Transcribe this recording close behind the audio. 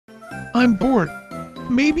I'm bored.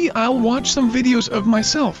 Maybe I'll watch some videos of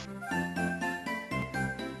myself.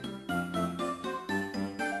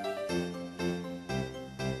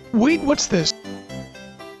 Wait, what's this?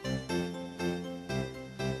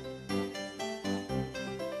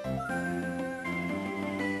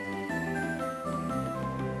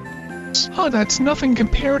 Huh, that's nothing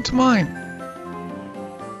compared to mine.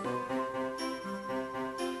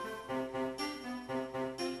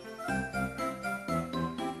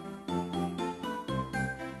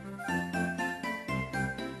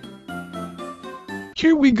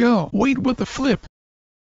 Here we go. Wait, what the flip?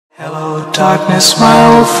 Hello darkness,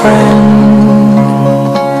 my old friend.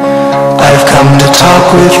 I've come to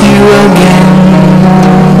talk with you again.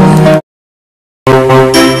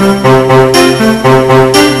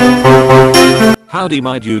 Howdy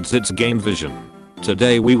my dudes, it's Game Vision.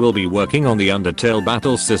 Today we will be working on the Undertale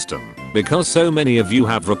battle system, because so many of you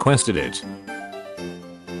have requested it.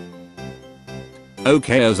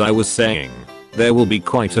 Okay, as I was saying, there will be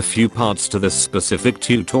quite a few parts to this specific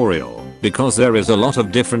tutorial, because there is a lot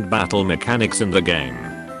of different battle mechanics in the game.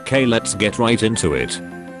 Okay, let's get right into it.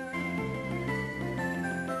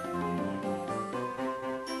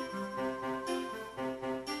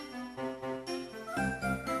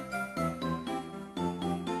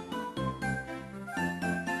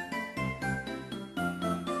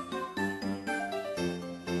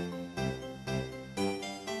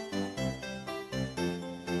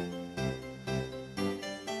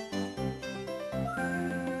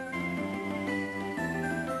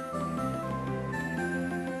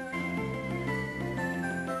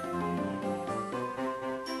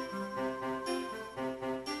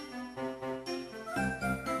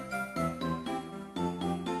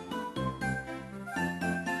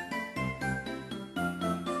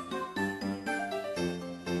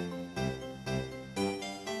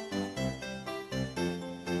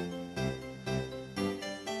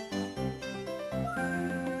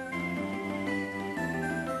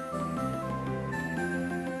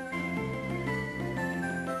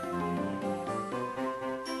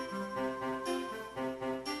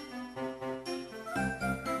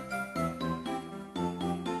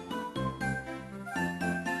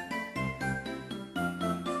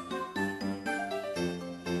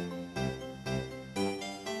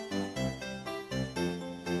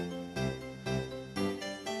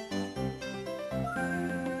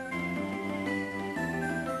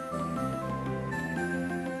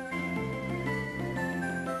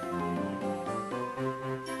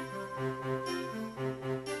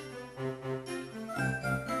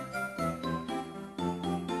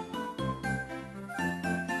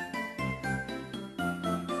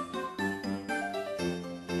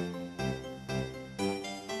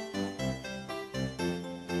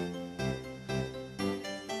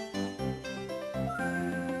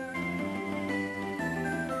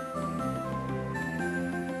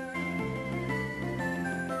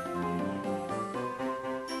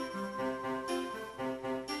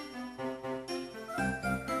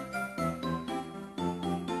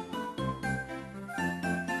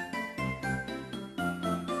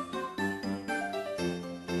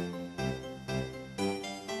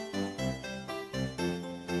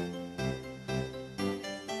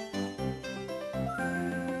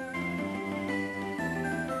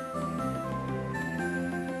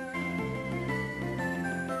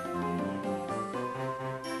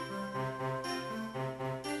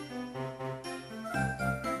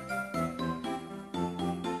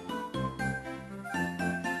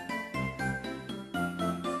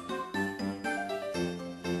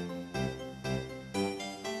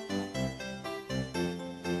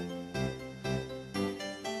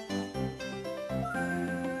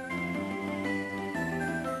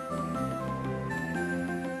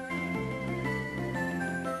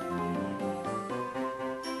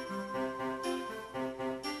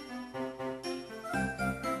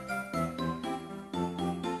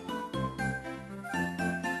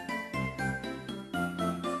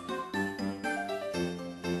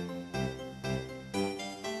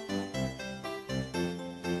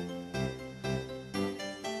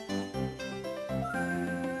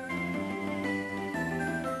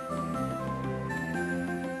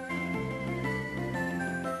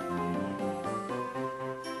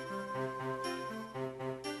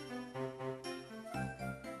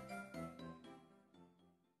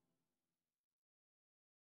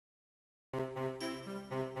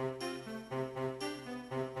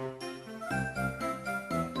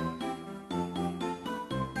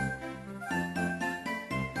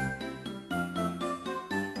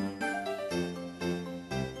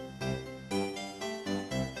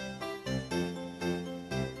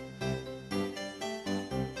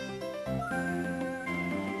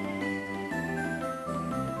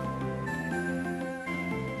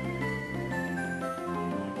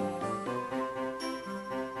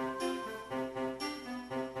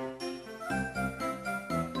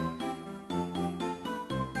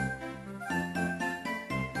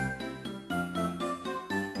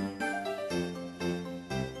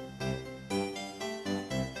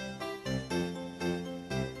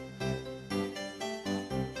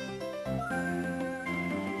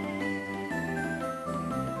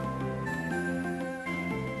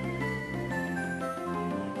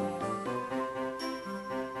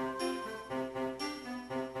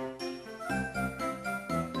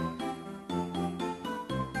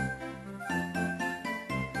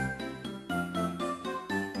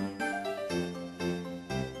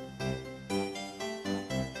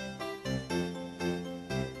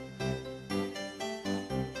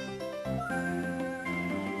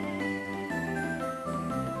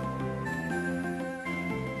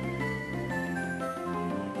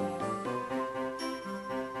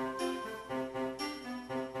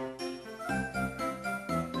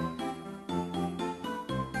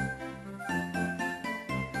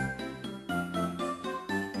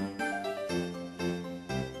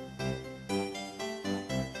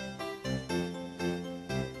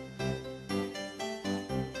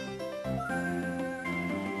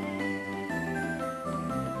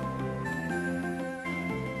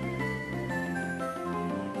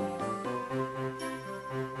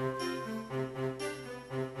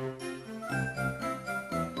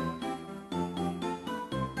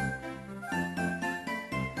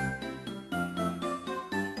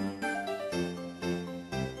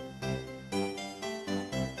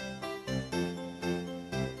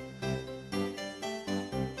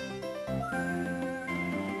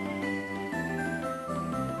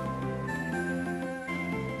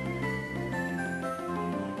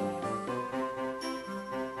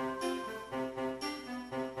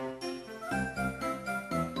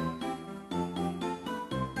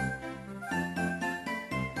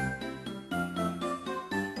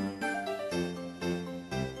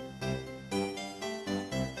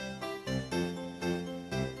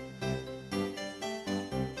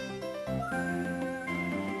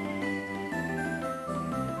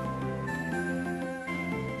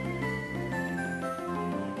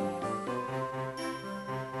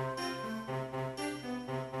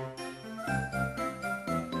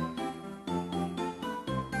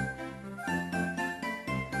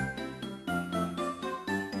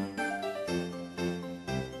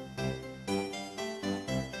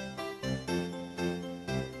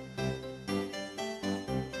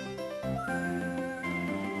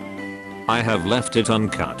 I have left it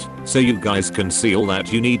uncut, so you guys can see all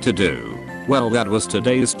that you need to do. Well, that was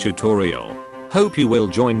today's tutorial. Hope you will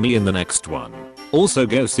join me in the next one. Also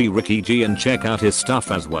go see Ricky G and check out his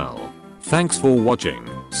stuff as well. Thanks for watching.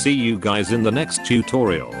 See you guys in the next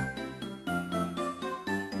tutorial.